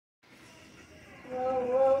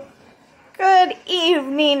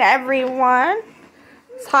evening, everyone.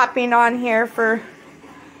 Just hopping on here for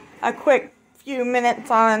a quick few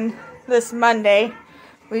minutes on this Monday.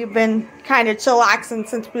 We've been kind of chillaxing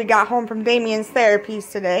since we got home from Damien's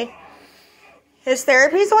therapies today. His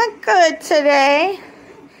therapies went good today.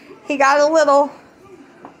 He got a little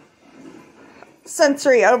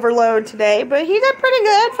sensory overload today, but he did pretty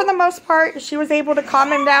good for the most part. She was able to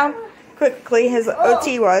calm him down quickly. His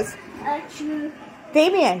OT was.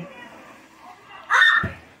 Damien.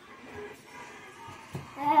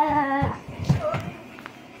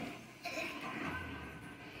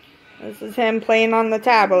 This is him playing on the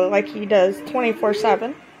tablet like he does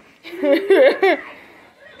 24/7.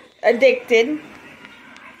 Addicted.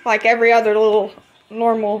 Like every other little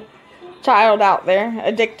normal child out there.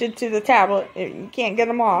 Addicted to the tablet. You can't get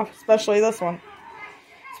them off. Especially this one.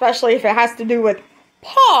 Especially if it has to do with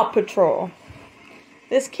Paw Patrol.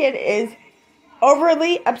 This kid is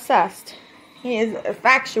overly obsessed. He is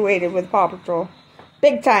infatuated with Paw Patrol.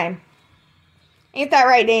 Big time. Ain't that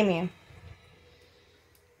right, Damien?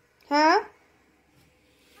 Huh?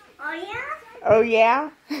 Oh, yeah? Oh, yeah?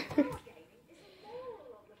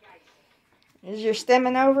 Is your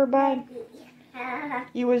stimming over, bud?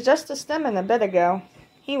 You was just a stimming a bit ago.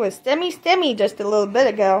 He was stimmy just a little bit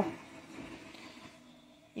ago.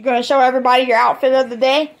 You gonna show everybody your outfit of the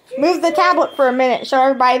day? Move the tablet for a minute. Show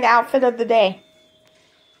everybody the outfit of the day.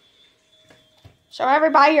 Show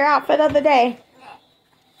everybody your outfit of the day.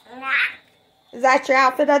 Is that your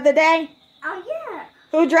outfit of the day? Oh, yeah.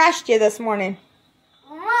 Who dressed you this morning?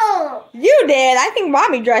 Oh. You did. I think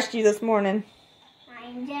Mommy dressed you this morning.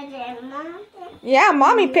 I did it, Mom. Yeah,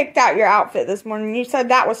 Mommy picked out your outfit this morning. You said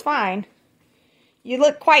that was fine. You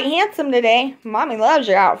look quite handsome today. Mommy loves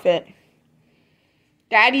your outfit.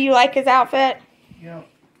 Daddy, you like his outfit? Yep.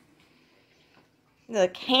 You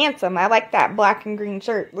look handsome. I like that black and green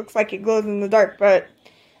shirt. Looks like it glows in the dark, but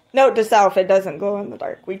note to self, it doesn't glow in the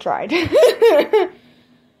dark. We tried.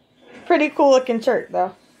 Pretty cool looking shirt,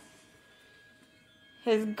 though.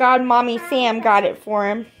 His godmommy Sam got it for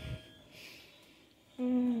him.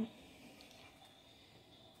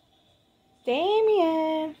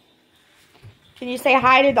 Damien. Can you say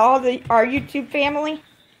hi to all our YouTube family?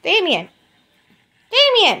 Damien.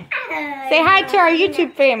 Damien. Say hi to our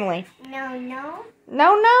YouTube family. No.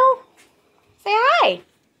 No? Say hi.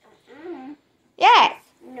 Yes.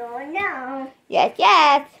 No.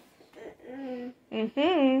 Yes.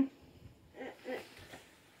 Mm-hmm.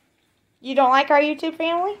 You don't like our YouTube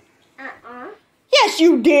family? Yes,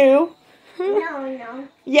 you do. No.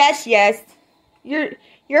 Yes.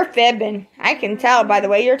 You're fibbing. I can tell by the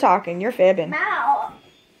way you're talking. You're fibbing. No.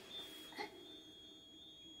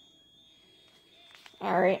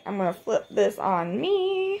 Alright, I'm going to flip this on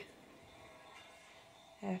me.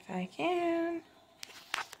 If I can.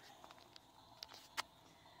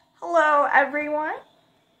 Hello, everyone.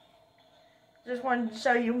 Just wanted to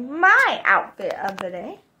show you my outfit of the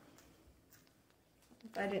day.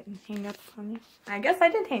 If I didn't hang up on you. I guess I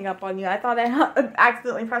did hang up on you. I thought I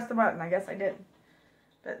accidentally pressed the button. I guess I did.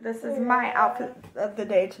 But this is my outfit of the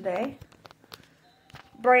day today.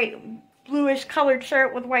 Bright bluish colored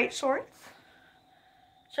shirt with white shorts.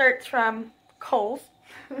 Shirts from Kohl's.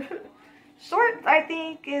 Shorts, I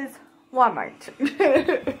think, is Walmart.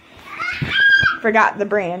 Forgot the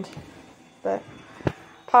brand. But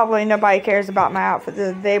probably nobody cares about my outfit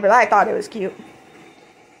of the day, but I thought it was cute.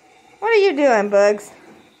 What are you doing, Bugs?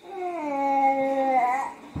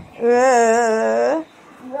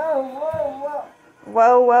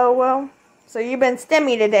 Whoa. So you've been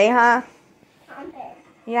stimmy today, huh?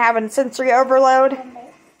 You having sensory overload?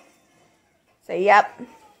 Say yep.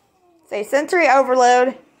 Say sensory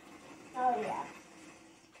overload. Oh, yeah.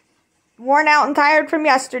 Worn out and tired from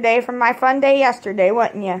yesterday, from my fun day yesterday,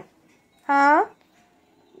 wasn't you? Huh?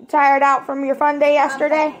 Tired out from your fun day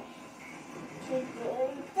yesterday?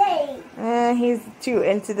 He's too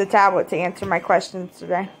into the tablet to answer my questions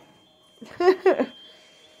today.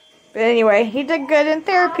 But anyway, he did good in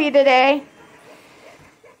therapy today.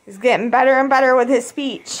 He's getting better and better with his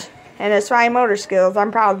speech and his fine motor skills.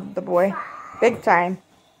 I'm proud of the boy. Big time.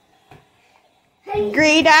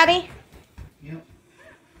 Agree, Daddy? Yep.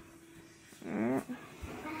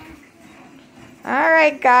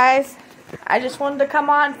 Alright, guys. I just wanted to come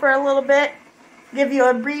on for a little bit. Give you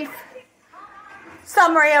a brief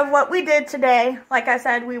summary of what we did today. Like I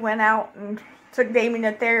said, we went out and took Damien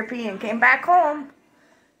to therapy and came back home.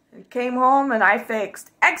 Came home and I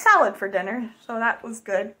fixed egg salad for dinner. So that was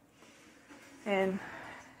good. And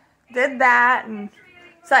did that and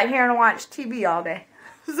sat here and watched TV all day.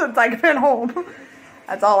 Since I've been home.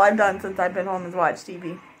 That's all I've done since I've been home is watch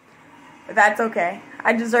TV. But that's okay.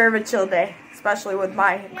 I deserve a chill day, especially with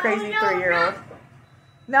my crazy 3-year-old.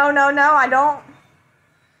 No, I don't.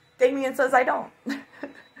 Damien says I don't.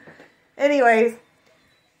 Anyways,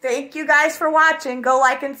 thank you guys for watching. Go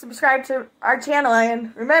like and subscribe to our channel.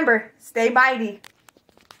 And remember, stay bitey.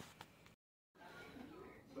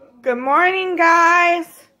 Good morning, guys.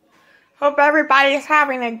 Hope everybody's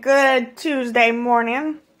having a good Tuesday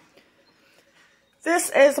morning.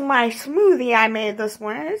 This is my smoothie I made this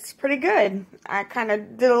morning. It's pretty good. I kind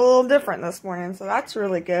of did a little different this morning, so that's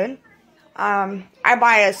really good. I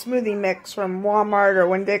buy a smoothie mix from Walmart or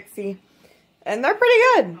Winn-Dixie, and they're pretty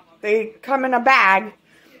good. They come in a bag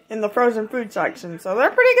in the frozen food section, so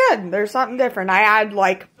they're pretty good. There's something different. I add,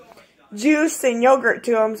 like, juice and yogurt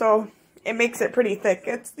to them, so it makes it pretty thick.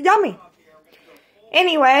 It's yummy.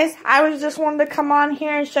 Anyways, I was just wanting to come on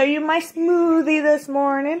here and show you my smoothie this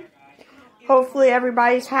morning. Hopefully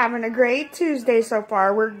everybody's having a great Tuesday so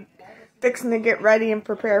far. We're fixing to get ready and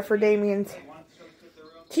prepare for Damien's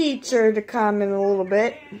teacher to come in a little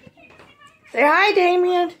bit. Say hi,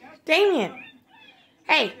 Damien. Damien.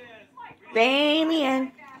 Hey.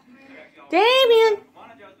 Damien. Damien.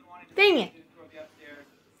 Damien.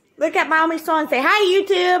 Look at Mommy's son and say hi,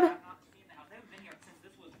 YouTube.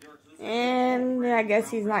 And I guess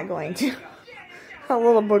he's not going to. A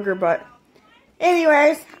little booger butt.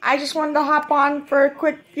 Anyways, I just wanted to hop on for a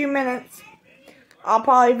quick few minutes. I'll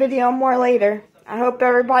probably video more later. I hope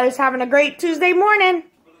everybody's having a great Tuesday morning.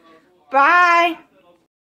 Bye.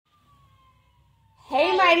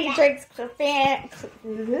 Hey, Mighty Drake's fan.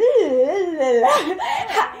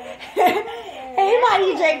 Hey,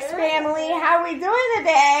 Mighty Drake's family. How are we doing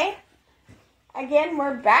today? Again,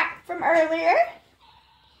 we're back from earlier.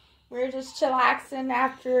 We're just chillaxing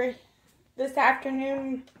after this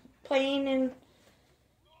afternoon playing and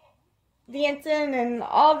dancing and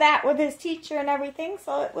all that with his teacher and everything,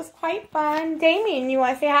 so it was quite fun. Damien, you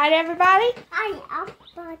want to say hi to everybody? Hi,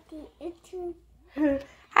 everybody, YouTube.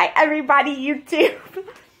 Hi, everybody, YouTube.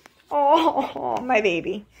 Oh, my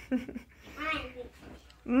baby.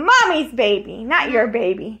 Mommy's baby, not your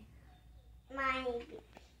baby. My baby.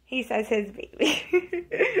 He says his baby.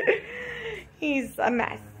 He's a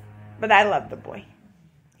mess, but I love the boy.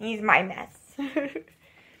 He's my mess.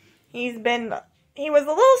 He was a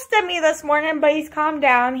little stimmy this morning, but he's calmed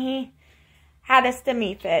down. He had a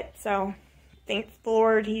stimmy fit, so thank the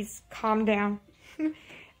Lord he's calmed down. A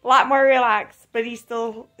lot more relaxed, but he's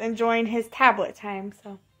still enjoying his tablet time,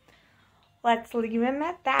 so let's leave him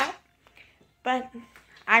at that. But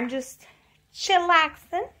I'm just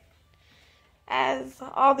chillaxing, as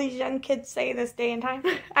all these young kids say this day and time,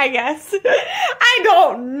 I guess. I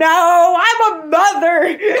don't know. I'm a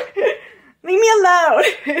mother. Leave me alone.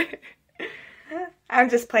 I'm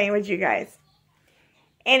just playing with you guys.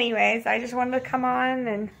 Anyways, I just wanted to come on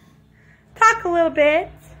and talk a little bit.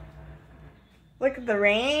 Look at the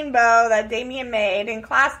rainbow that Damien made in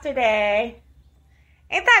class today.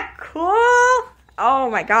 Ain't that cool? Oh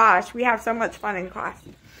my gosh, we have so much fun in class.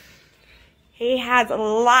 He has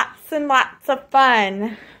lots and lots of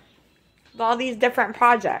fun with all these different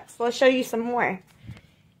projects. Let's show you some more.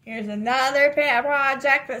 Here's another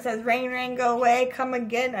project that says, rain, rain, go away, come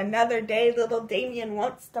again, another day, little Damien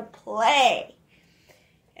wants to play.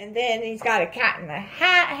 And then he's got a cat in a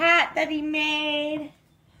hat that he made.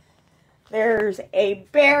 There's a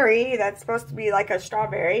berry that's supposed to be like a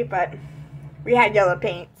strawberry, but we had yellow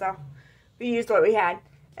paint, so we used what we had.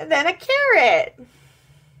 And then a carrot.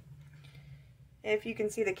 If you can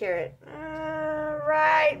see the carrot.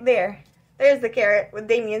 Right there. There's the carrot with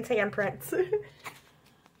Damien's handprints.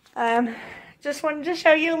 Just wanted to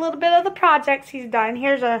show you a little bit of the projects he's done.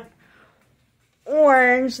 Here's a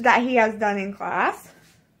orange that he has done in class.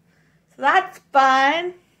 So that's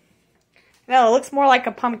fun. No, it looks more like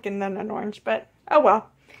a pumpkin than an orange, but oh well.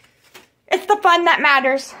 It's the fun that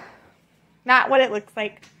matters, not what it looks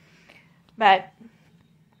like. And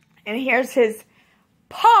here's his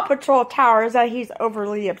Paw Patrol towers that he's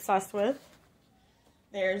overly obsessed with.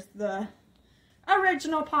 There's the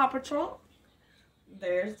original Paw Patrol.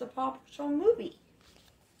 There's the Paw Patrol movie.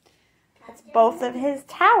 That's both of his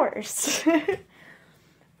towers. But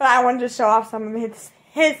I wanted to show off some of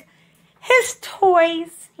his toys.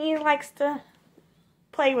 He likes to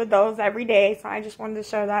play with those every day, so I just wanted to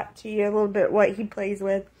show that to you a little bit, what he plays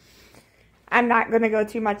with. I'm not going to go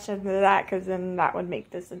too much into that, because then that would make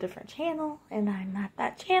this a different channel, and I'm not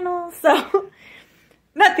that channel, so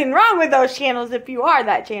nothing wrong with those channels if you are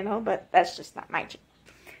that channel, but that's just not my channel.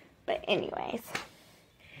 But anyways,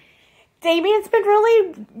 Damien's been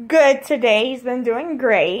really good today. He's been doing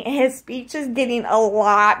great. His speech is getting a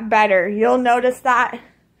lot better. You'll notice that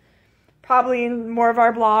probably in more of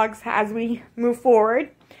our vlogs as we move forward.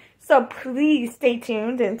 So please stay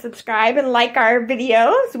tuned and subscribe and like our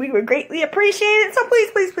videos. We would greatly appreciate it. So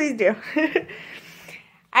please, please, please do.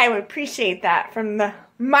 I would appreciate that from the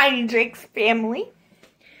Mighty Drakes family.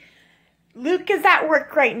 Luke is at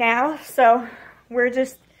work right now, so we're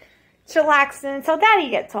just chillaxing until Daddy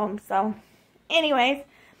gets home. So anyways,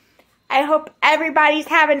 I hope everybody's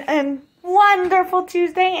having a wonderful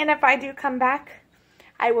Tuesday. And if I do come back,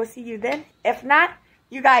 I will see you then. If not,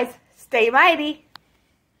 you guys stay mighty.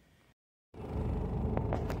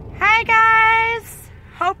 Hi guys!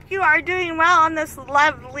 Hope you are doing well on this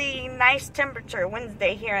lovely, nice temperature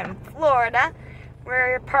Wednesday here in Florida.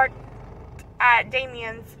 We're parked at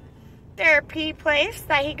Damien's therapy place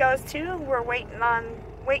that he goes to. We're waiting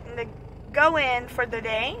to go in for the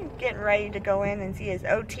day, getting ready to go in and see his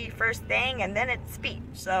OT first thing, and then it's speech.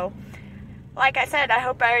 So, like I said, I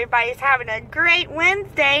hope everybody's having a great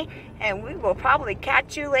Wednesday, and we will probably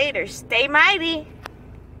catch you later. Stay mighty!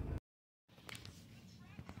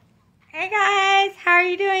 Hey guys, how are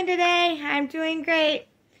you doing today? I'm doing great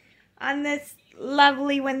on this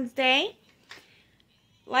lovely Wednesday.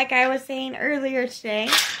 Like I was saying earlier today,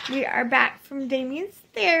 we are back from Damien's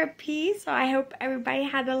therapy, so I hope everybody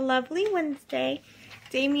had a lovely Wednesday.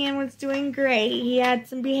 Damien was doing great. He had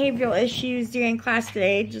some behavioral issues during class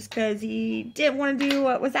today just because he didn't want to do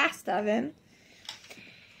what was asked of him.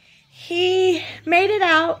 He made it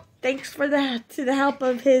out thanks to the help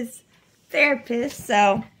of his therapist,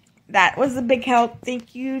 so that was a big help.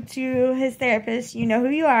 Thank you to his therapist. You know who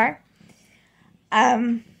you are.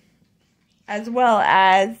 As well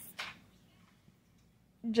as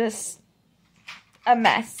just a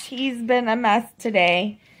mess. He's been a mess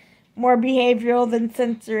today. More behavioral than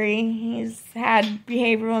sensory. He's had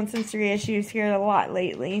behavioral and sensory issues here a lot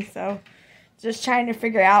lately. So just trying to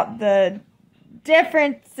figure out the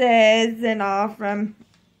differences and all from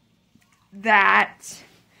that.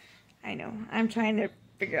 I know. I'm trying to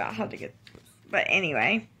figure out how to get this. But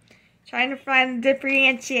anyway, trying to find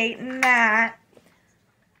differentiate in that.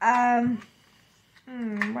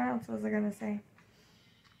 What else was I gonna say?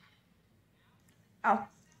 Oh,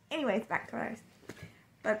 anyways, back to what I was.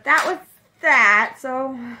 But that was that.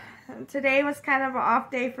 So today was kind of an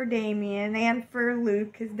off day for Damien and for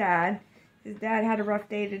Luke, his dad. His dad had a rough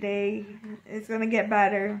day today. It's gonna get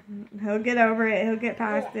better. He'll get over it. He'll get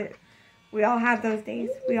past it. We all have those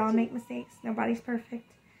days. We all make mistakes. Nobody's perfect.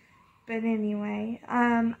 But anyway,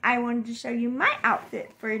 I wanted to show you my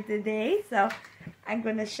outfit for today. So I'm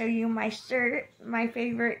going to show you my shirt, my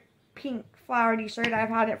favorite pink flowery shirt. I've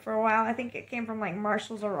had it for a while. I think it came from like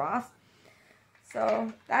Marshall's or Ross.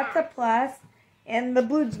 So that's a plus. And the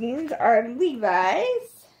blue jeans are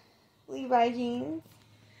Levi's. Levi jeans.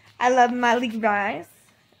 I love my Levi's.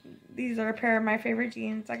 These are a pair of my favorite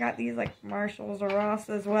jeans. I got these like Marshall's or Ross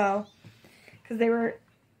as well, because they were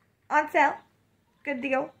on sale. Good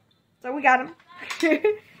deal. So we got them.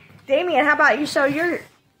 Damien, how about you show your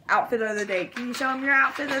outfit of the day? Can you show them your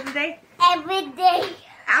outfit of the day? Every day.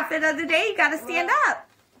 Outfit of the day, you gotta stand up.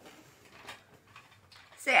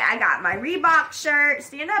 Say, I got my Reebok shirt.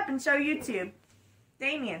 Stand up and show YouTube.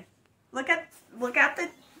 Damien, look at the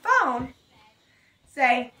phone.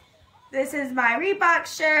 Say, this is my Reebok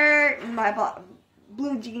shirt and my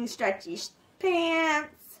blue jean stretchy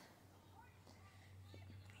pants.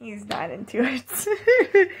 He's not into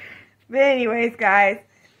it. But anyways, guys,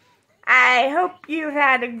 I hope you've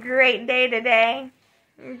had a great day today.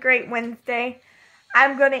 A great Wednesday.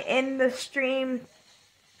 I'm going to end the stream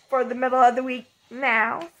for the middle of the week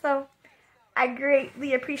now. So I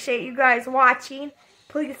greatly appreciate you guys watching.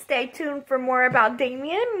 Please stay tuned for more about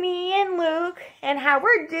Damien, me, and Luke, and how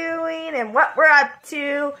we're doing and what we're up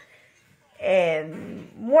to, and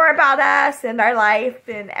more about us and our life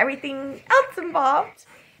and everything else involved.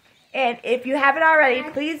 And if you haven't already,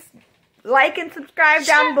 please like and subscribe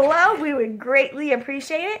down below. We would greatly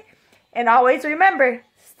appreciate it. And always remember,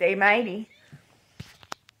 stay mighty.